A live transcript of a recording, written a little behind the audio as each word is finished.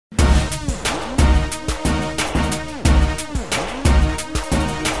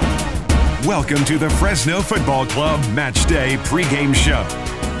Welcome to the Fresno Football Club Match Day pregame show.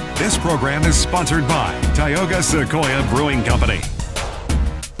 This program is sponsored by Tioga Sequoia Brewing Company.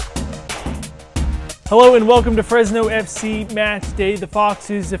 Hello and welcome to Fresno FC Match Day, the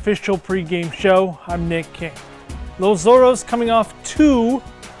Fox's official pregame show. I'm Nick King. Los Zorros coming off two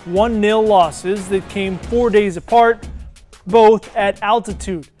 1-0 losses that came 4 days apart, both at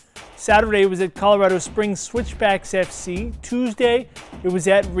altitude. Saturday was at Colorado Springs Switchbacks FC. Tuesday, it was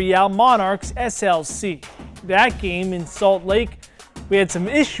at Real Monarchs SLC. That game in Salt Lake, we had some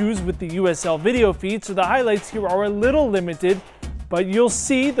issues with the USL video feed, so the highlights here are a little limited, but you'll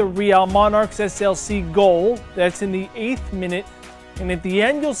see the Real Monarchs SLC goal. That's in the 8th minute. And at the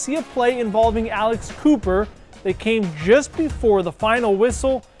end, you'll see a play involving Alex Cooper that came just before the final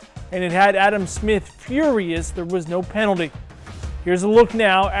whistle, and it had Adam Smith furious there was no penalty. Here's a look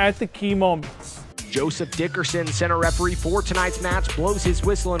now at the key moments. Joseph Dickerson, center referee for tonight's match, blows his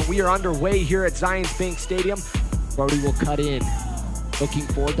whistle, and we are underway here at Zions Bank Stadium. Brody will cut in. Looking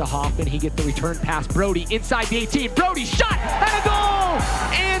forward to Hoffman. He gets the return pass. Brody inside the 18. Brody shot and a goal!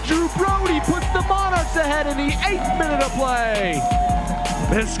 Andrew Brody puts the Monarchs ahead in the 8th minute of play.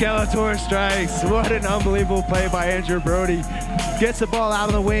 Ben Skeletor strikes. What an unbelievable play by Andrew Brody. Gets the ball out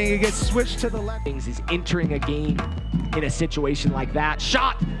of the wing. It gets switched to the left. Is entering a game in a situation like that.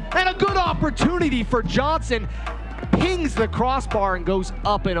 Shot and a good opportunity for Johnson. Pings the crossbar and goes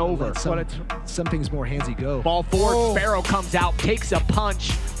up and over. Some things more handsy go. Ball forward, Sparrow comes out, takes a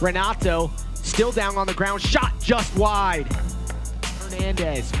punch. Renato still down on the ground, shot just wide.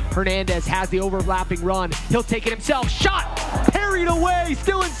 Hernandez has the overlapping run. He'll take it himself, shot, parried away,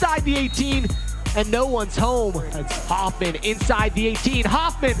 still inside the 18, and no one's home. It's Hoffman inside the 18.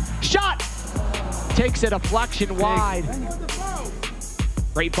 Hoffman, shot, takes a deflection wide.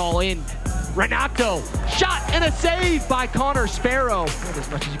 Great ball in. Renato, shot and a save by Connor Sparrow. As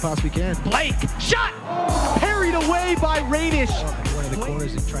much as you possibly can. Blake, shot, parried away by Rainish. One of the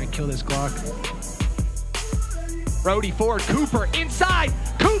corners and try and kill this clock. Brody forward, Cooper inside,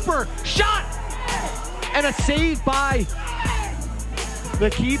 Cooper, shot, and a save by the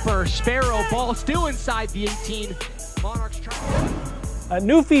keeper. Sparrow, ball still inside the 18. Monarchs trying. A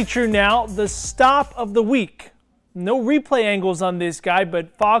new feature now, the stop of the week. No replay angles on this guy,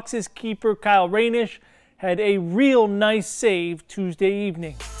 but Fox's keeper Kyle Rainish had a real nice save Tuesday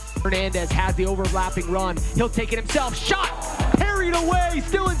evening. Hernandez has the overlapping run. He'll take it himself. Shot! Parried away,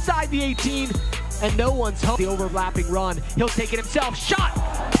 still inside the 18, and no one's home. The overlapping run. He'll take it himself. Shot!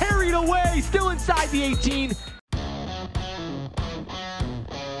 Parried away, still inside the 18.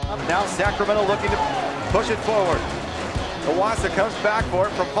 Now Sacramento looking to push it forward. Iwasa comes back for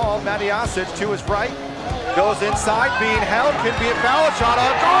it from Paul. Matiasic to his right. Goes inside, being held, can be a foul shot, a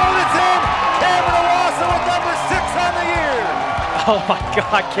goal, it's in! Cameron Iwasa with number 6 on the year! Oh my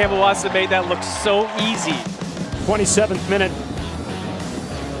God, Cameron Iwasa made that look so easy. 27th minute.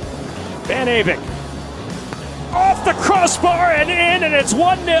 Van Avik. Off the crossbar and in, and it's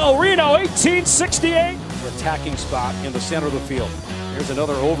 1-0, Reno, 1868. Attacking spot in the center of the field. Here's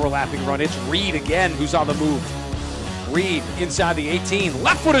another overlapping run. It's Reed again who's on the move. Reed inside the 18,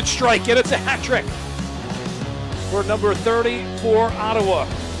 left-footed strike, and it's a hat trick for number 30 for Ottawa.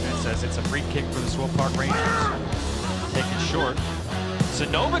 It says it's a free kick for the Swope Park Rangers. Take it short.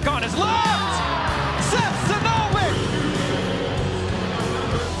 Sanovic on his left! Seth Sanovic!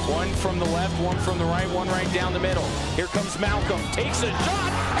 One from the left, one from the right, one right down the middle. Here comes Malcolm, takes a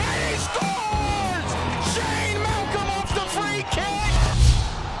shot, and he scores! Shane Malcolm off the free kick!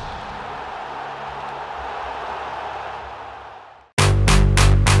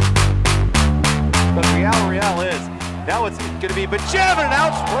 But Real is. Now it's going to be Benjamin, and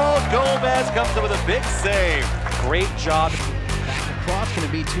out sprawled. Gomez comes in with a big save. Great job. Back across, going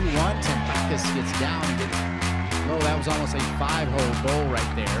to be 2-1. Tempakis gets down. Oh, that was almost a 5-hole goal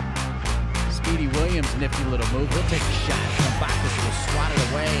right there. Speedy Williams, nifty little move. He'll take a shot. Tempakis will swat it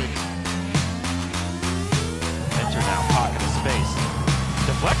away. Enter now, pocket of space.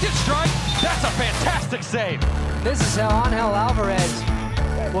 Deflected strike. That's a fantastic save. This is how Angel Alvarez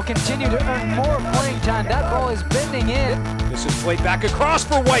will continue to earn more playing time. That ball is bending in. This is played back across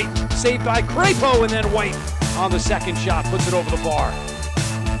for White. Saved by Crapo, and then White on the second shot puts it over the bar.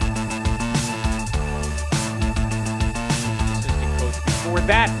 Assistant coach before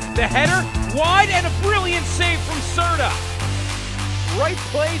that. The header, wide, and a brilliant save from Serta. Right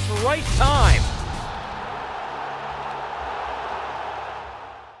place, right time.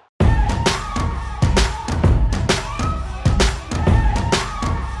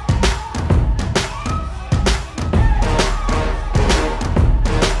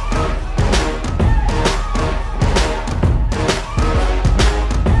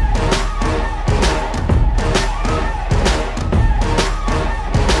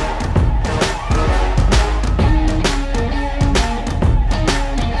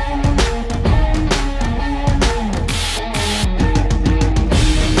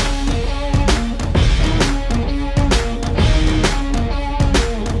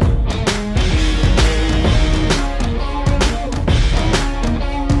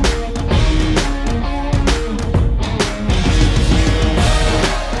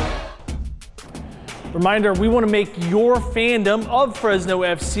 Reminder, we want to make your fandom of Fresno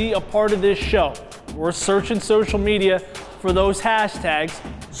FC a part of this show. We're searching social media for those hashtags,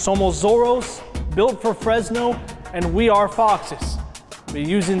 Somos Zorros, Built for Fresno, and We Are Foxes. We're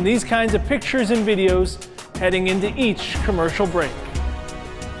using these kinds of pictures and videos heading into each commercial break.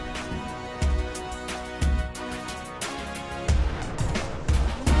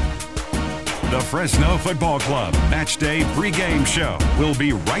 The Fresno Football Club Match Day pregame show will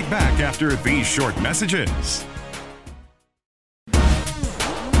be right back after these short messages.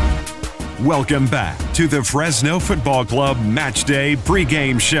 Welcome back to the Fresno Football Club Match Day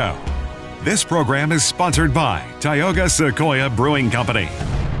pregame show. This program is sponsored by Tioga Sequoia Brewing Company.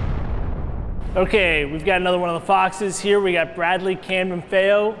 Okay, we've got another one of the Foxes here. We got Bradley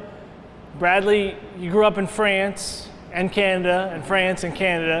Camden-Feo. Bradley, you grew up in France and Canada, and France and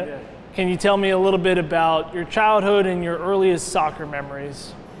Canada. Yeah. Can you tell me a little bit about your childhood and your earliest soccer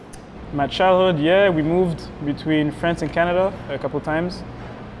memories? My childhood, yeah, we moved between France and Canada a couple times.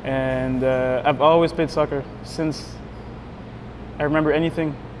 And I've always played soccer since I remember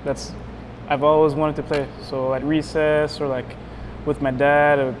anything. I've always wanted to play. So at recess or like with my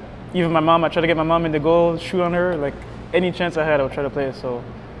dad, or even my mom, I tried to get my mom in the goal, shoot on her. Like any chance I had, I would try to play. So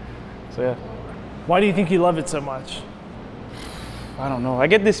yeah. Why do you think you love it so much? I don't know. I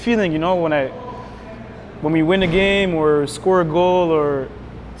get this feeling, you know, when we win a game or score a goal or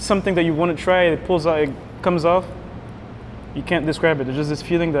something that you want to try, it comes off. You can't describe it. There's just this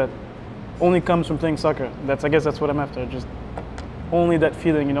feeling that only comes from playing soccer. I guess that's what I'm after. Just only that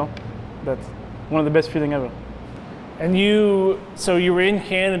feeling, you know. That's one of the best feelings ever. And so you were in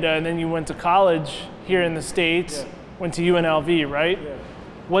Canada and then you went to college here in the States, yeah. Went to UNLV, right? Yeah.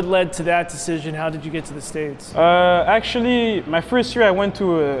 What led to that decision? How did you get to the States? Actually, my first year I went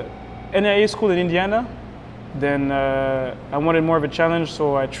to a NAIA school in Indiana. Then I wanted more of a challenge,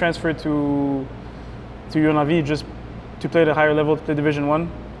 so I transferred to UNLV just to play at a higher level, to play Division I.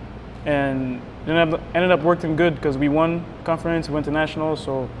 And ended up working good because we won conference, we went to national.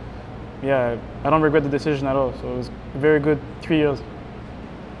 So yeah, I don't regret the decision at all. So it was a very good 3 years.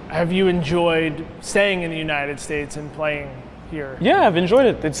 Have you enjoyed staying in the United States and playing here? Yeah, I've enjoyed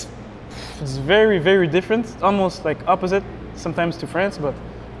it. It's very, very different, almost like opposite sometimes to France, but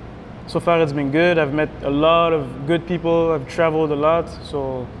so far it's been good. I've met a lot of good people. I've traveled a lot,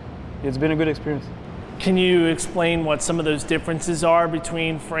 so it's been a good experience. Can you explain what some of those differences are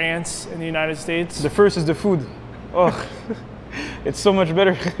between France and the United States? The first is the food. Oh, it's so much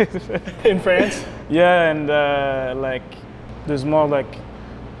better. In France? Yeah, and like there's more like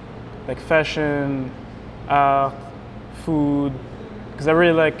fashion, art, food, because I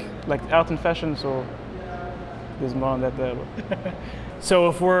really like art and fashion, so there's more on that there. So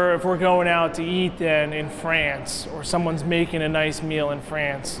if we're going out to eat then in France, or someone's making a nice meal in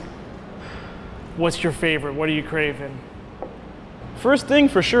France, what's your favorite? What are you craving? First thing,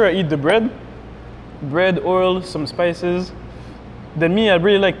 for sure, I eat the bread. Bread, oil, some spices. Then me, I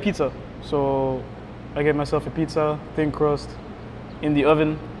really like pizza. So I get myself a pizza, thin crust, in the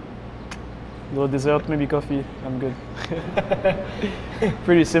oven. A little dessert, maybe coffee, I'm good.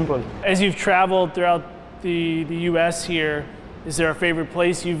 Pretty simple. As you've traveled throughout the US here, is there a favorite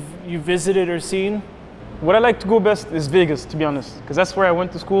place you've visited or seen? What I like to go best is Vegas, to be honest, because that's where I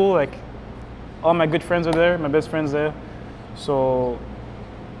went to school. Like, all my good friends are there, my best friends there. So,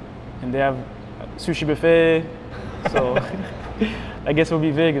 and they have sushi buffet. So, I guess it will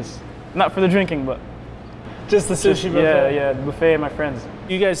be Vegas. Not for the drinking, but just the sushi buffet. Yeah, the buffet and my friends.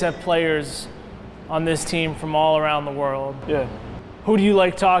 You guys have players on this team from all around the world. Yeah. Who do you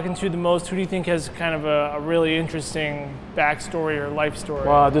like talking to the most? Who do you think has kind of a really interesting backstory or life story?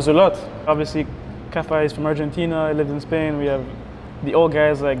 Wow, there's a lot. Obviously, Kafa is from Argentina. I lived in Spain. We have the old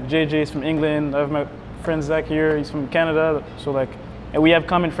guys like JJ is from England. I have my friend Zach here. He's from Canada. So and we have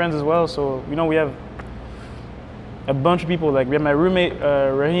common friends as well. So we have a bunch of people. Like we have my roommate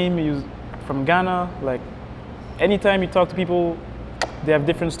Raheem. He's from Ghana. Like anytime you talk to people, they have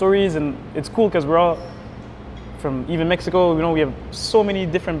different stories, and it's cool because we're all from even Mexico. We have so many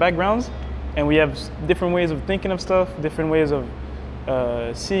different backgrounds, and we have different ways of thinking of stuff, different ways of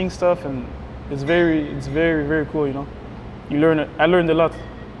seeing stuff, and it's very, very cool. I learned a lot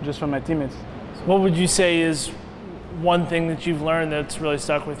just from my teammates. What would you say is one thing that you've learned that's really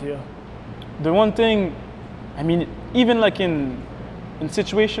stuck with you? The one thing, even like in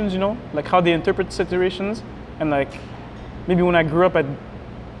situations, like how they interpret situations, and like maybe when I grew up,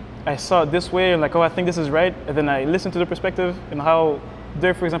 I saw it this way, and like, oh, I think this is right, and then I listen to their perspective and how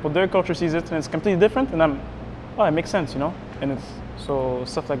for example, their culture sees it, and it's completely different, and it makes sense, and it's so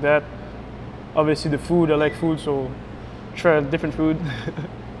stuff like that. Obviously, the food, I like food, so try different food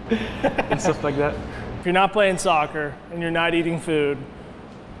and stuff like that. If you're not playing soccer and you're not eating food,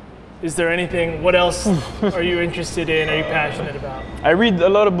 is there anything, what else are you interested in, are you passionate about? I read a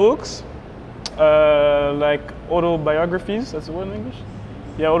lot of books, like autobiographies, that's the word in English?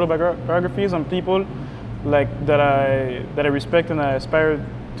 Yeah, autobiographies on people like that I respect and I aspire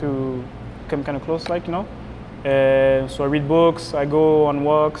to come kind of close, like, you know. So I read books, I go on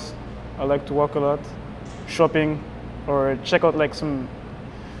walks, I like to walk a lot, shopping, or check out like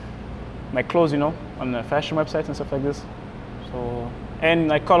my clothes, you know, on the fashion websites and stuff like this. So,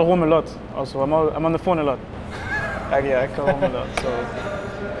 and I call home a lot. Also, I'm on the phone a lot. Yeah, I call home a lot. So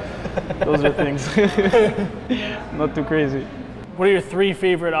those are things. Not too crazy. What are your 3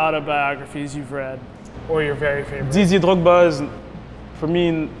 favorite autobiographies you've read, or your very favorite? Didier Drogba is, for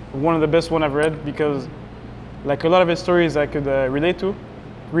me, one of the best one I've read because, like, a lot of his stories I could relate to.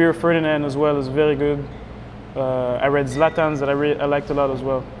 Rio Ferdinand as well is very good. I read Zlatan's that I liked a lot as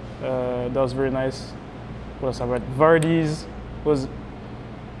well. That was very nice. What else I read? Vardy's was,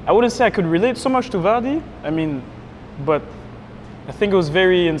 I wouldn't say I could relate so much to Vardy, I mean, but I think it was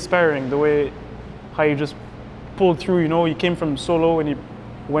very inspiring the way how he just pulled through, you know, he came from so low and he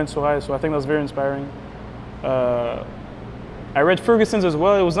went so high, so I think that was very inspiring. I read Ferguson's as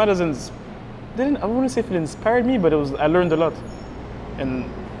well. It was not as I wouldn't say if it inspired me, but I learned a lot. And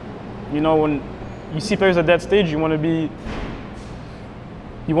you know, when you see players at that stage, you want to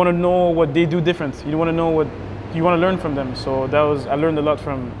know what they do different. You want to learn from them. So I learned a lot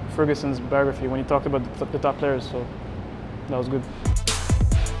from Ferguson's biography when he talked about the top players. So that was good.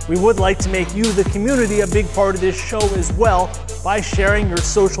 We would like to make you, the community, a big part of this show as well by sharing your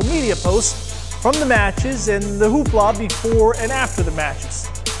social media posts from the matches and the hoopla before and after the matches.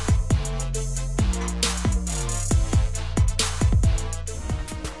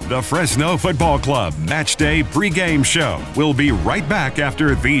 The Fresno Football Club Match Day pregame show will be right back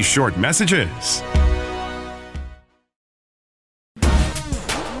after these short messages.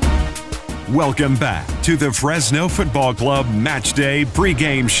 Welcome back to the Fresno Football Club Match Day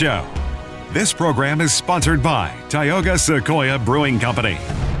pregame show. This program is sponsored by Tioga Sequoia Brewing Company.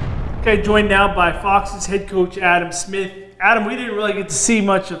 Okay, joined now by Fox's head coach Adam Smith. Adam, we didn't really get to see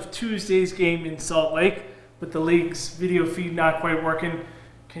much of Tuesday's game in Salt Lake, with the league's video feed not quite working.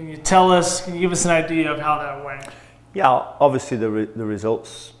 Can you give us an idea of how that went? Yeah, obviously the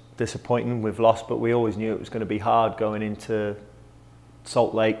results disappointing. We've lost, but we always knew it was going to be hard going into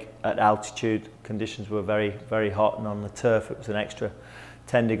Salt Lake at altitude. Conditions were very, very hot, and on the turf it was an extra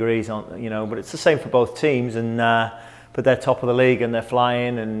 10 degrees on, you know, but it's the same for both teams, and but they're top of the league and they're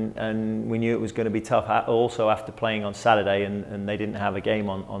flying, and we knew it was going to be tough also after playing on Saturday, and they didn't have a game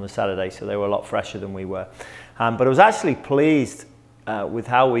on the Saturday, so they were a lot fresher than we were. But I was actually pleased with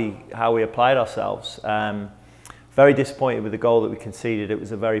how we applied ourselves. Very disappointed with the goal that we conceded. It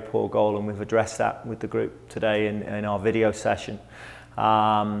was a very poor goal, and we've addressed that with the group today in our video session.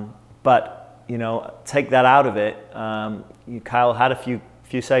 But you know, take that out of it. Kyle had a few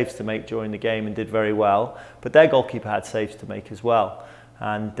saves to make during the game and did very well, but their goalkeeper had saves to make as well.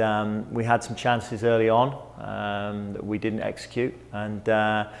 And we had some chances early on that we didn't execute, and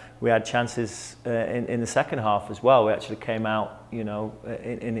we had chances in the second half as well. We actually came out, you know,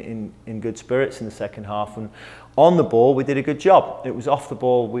 in good spirits in the second half, and on the ball we did a good job. It was off the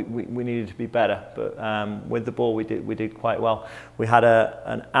ball we needed to be better, but with the ball we did quite well. We had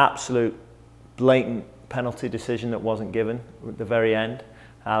an absolute blatant penalty decision that wasn't given at the very end.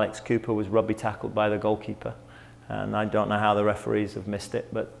 Alex Cooper was rugby tackled by the goalkeeper. And I don't know how the referees have missed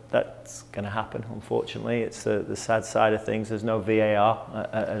it, but that's going to happen, unfortunately. It's the sad side of things. There's no VAR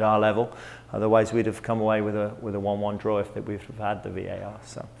at our level. Otherwise, we'd have come away with a 1-1 draw if we'd have had the VAR.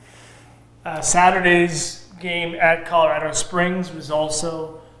 So, Saturday's game at Colorado Springs was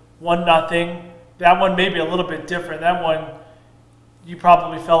also 1-0. That one may be a little bit different. That one, you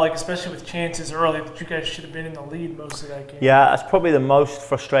probably felt like, especially with chances early, that you guys should have been in the lead most of that game. Yeah, that's probably the most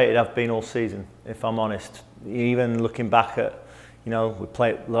frustrated I've been all season, if I'm honest. Even looking back at, you know,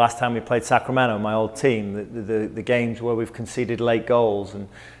 the last time we played Sacramento, my old team, the games where we've conceded late goals, and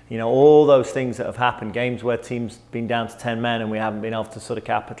you know, all those things that have happened, games where teams been down to 10 men and we haven't been able to sort of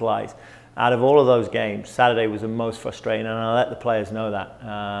capitalise. Out of all of those games, Saturday was the most frustrating, and I let the players know that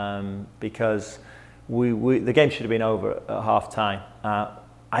because the game should have been over at half time.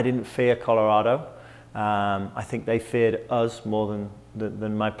 I didn't fear Colorado. I think they feared us more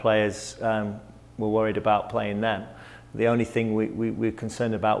than my players were worried about playing them. The only thing we were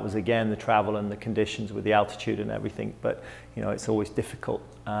concerned about was, again, the travel and the conditions with the altitude and everything. But you know, it's always difficult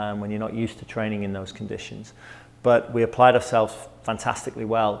when you're not used to training in those conditions. but we applied ourselves fantastically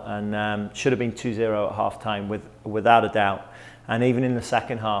well, and should have been 2-0 at half-time without a doubt. And even in the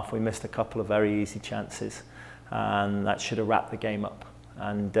second half, we missed a couple of very easy chances, and that should have wrapped the game up.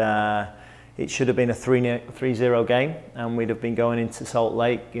 And it should have been a 3-0 game, and we'd have been going into Salt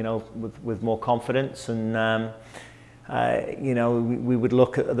Lake, you know, with more confidence. And you know, we would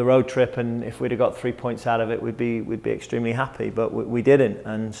look at the road trip, and if we'd have got 3 points out of it, we'd be extremely happy. But we didn't,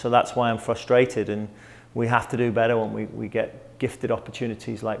 and so that's why I'm frustrated. And we have to do better when we get gifted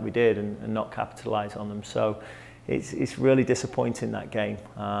opportunities like we did, and not capitalise on them. So it's really disappointing, that game.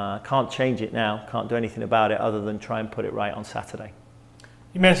 Can't change it now. Can't do anything about it other than try and put it right on Saturday.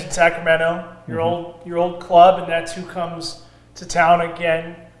 You mentioned Sacramento, your old club, and that's who comes to town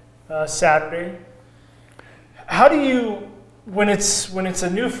again Saturday. How do you, when it's a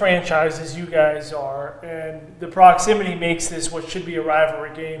new franchise as you guys are, and the proximity makes this what should be a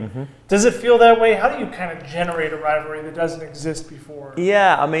rivalry game, does it feel that way? How do you kind of generate a rivalry that doesn't exist before?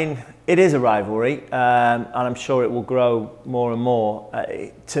 Yeah, I mean, it is a rivalry, and I'm sure it will grow more and more.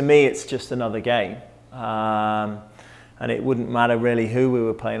 To me, it's just another game. And it wouldn't matter really who we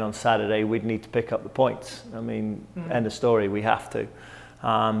were playing on Saturday, we'd need to pick up the points. I mean, end of story, we have to.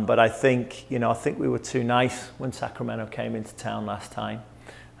 But I think, you know, I think we were too nice when Sacramento came into town last time.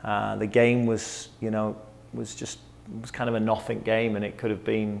 The game was, you know, was kind of a nothing game, and it could have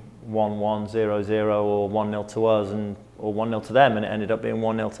been 1-1, 0-0, or 1-0 to us, or 1-0 to them, and it ended up being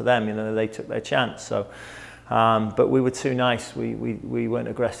 1-0 to them. You know, they took their chance. So, but we were too nice. We weren't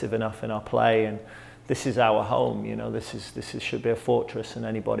aggressive enough in our play, and this is our home. You know, this should be a fortress, and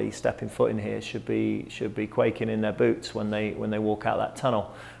anybody stepping foot in here should be quaking in their boots when they walk out that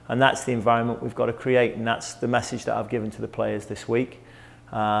tunnel. And that's the environment we've got to create, and that's the message that I've given to the players this week.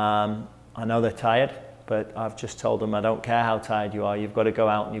 I know they're tired, but I've just told them, I don't care how tired you are, you've got to go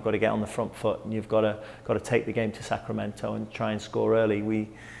out and you've got to get on the front foot, and you've got to take the game to Sacramento and try and score early.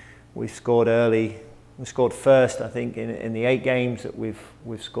 We scored early. We scored first, I think, in the 8 games that we've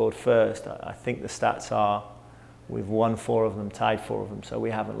scored first. I think the stats are we've won 4 of them, tied 4 of them, so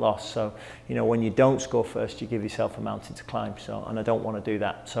we haven't lost. So, you know, when you don't score first, you give yourself a mountain to climb. So, and I don't want to do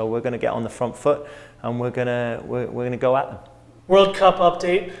that. So we're going to get on the front foot, and we're going to go at them. World Cup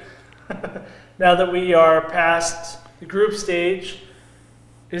update. Now that we are past the group stage,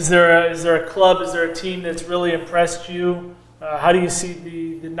 is there a club, is there a team that's really impressed you? How do you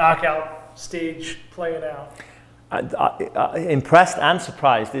see the knockout stage playing out? Impressed and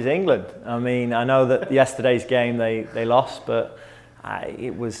surprised is England. I mean, I know that yesterday's game they lost, but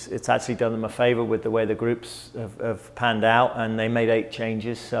it's actually done them a favour with the way the groups have panned out, and they made 8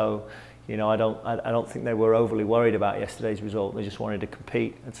 changes. So, you know, I don't think they were overly worried about yesterday's result. They just wanted to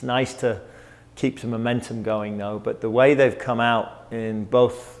compete. It's nice to keep some momentum going, though. But the way they've come out in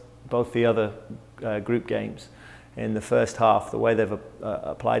both the other group games, in the first half, the way they've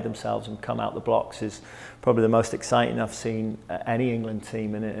applied themselves and come out the blocks is probably the most exciting I've seen any England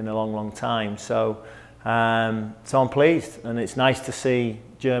team in a long, long time. So I'm pleased, and it's nice to see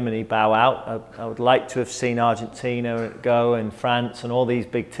Germany bow out. I would like to have seen Argentina go, and France, and all these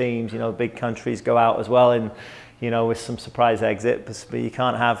big teams, you know, big countries go out as well, and, you know, with some surprise exit. But you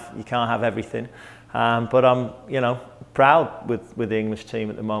can't have everything. But I'm, you know, proud with the English team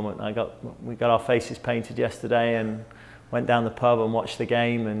at the moment. We got our faces painted yesterday, and went down the pub and watched the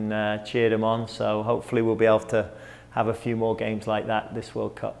game and cheered them on. So hopefully we'll be able to have a few more games like that this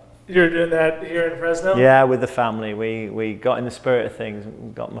World Cup. You're doing that here in Fresno? Yeah, with the family. We got in the spirit of things.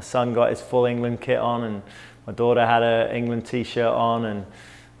 My son got his full England kit on, and my daughter had an England t-shirt on,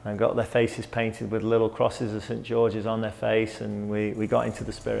 and got their faces painted with little crosses of St. George's on their face, and we got into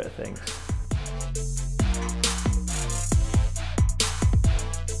the spirit of things.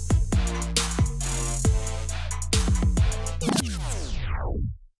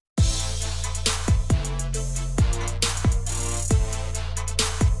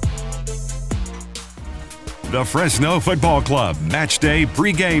 The Fresno Football Club Match Day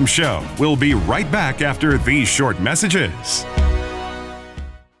pregame show will be right back after these short messages.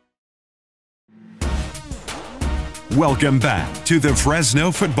 Welcome back to the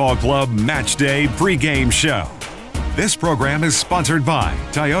Fresno Football Club Match Day pregame show. This program is sponsored by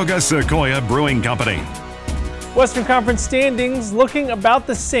Tioga Sequoia Brewing Company. Western Conference standings looking about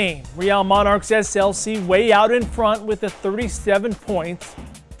the same. Real Monarchs SLC way out in front with 37 points.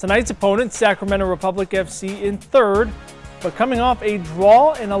 Tonight's opponent, Sacramento Republic FC, in 3rd, but coming off a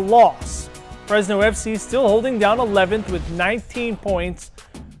draw and a loss. Fresno FC still holding down 11th with 19 points,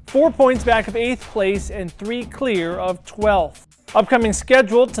 4 points back of 8th place and 3 clear of 12th. Upcoming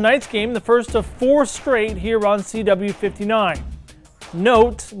schedule, tonight's game, the first of 4 straight here on CW59.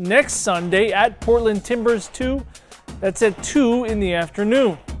 Note, next Sunday at Portland Timbers 2, That's at 2 in the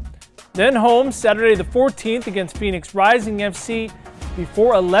afternoon. Then home Saturday the 14th against Phoenix Rising FC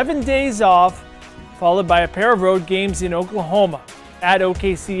before 11 days off, followed by a pair of road games in Oklahoma at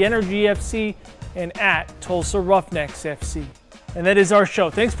OKC Energy FC and at Tulsa Roughnecks FC. And that is our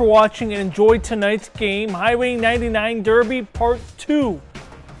show. Thanks for watching and enjoy tonight's game. Highway 99 Derby Part 2.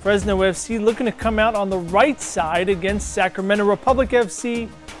 Fresno FC looking to come out on the right side against Sacramento Republic FC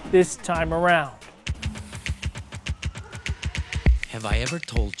this time around. Have I ever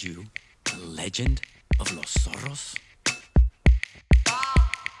told you the legend of Los Zorros?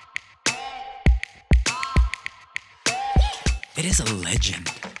 It is a legend,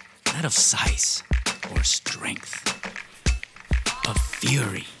 not of size or strength, of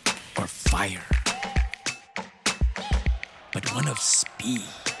fury or fire, but one of speed,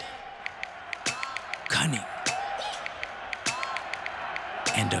 cunning,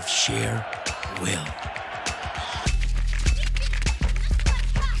 and of sheer will.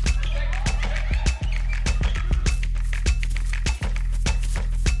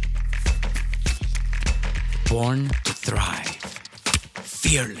 Born to thrive,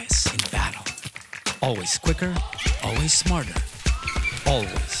 fearless in battle, always quicker, always smarter,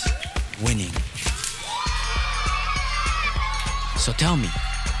 always winning. So tell me,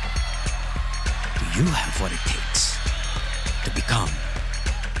 do you have what it takes to become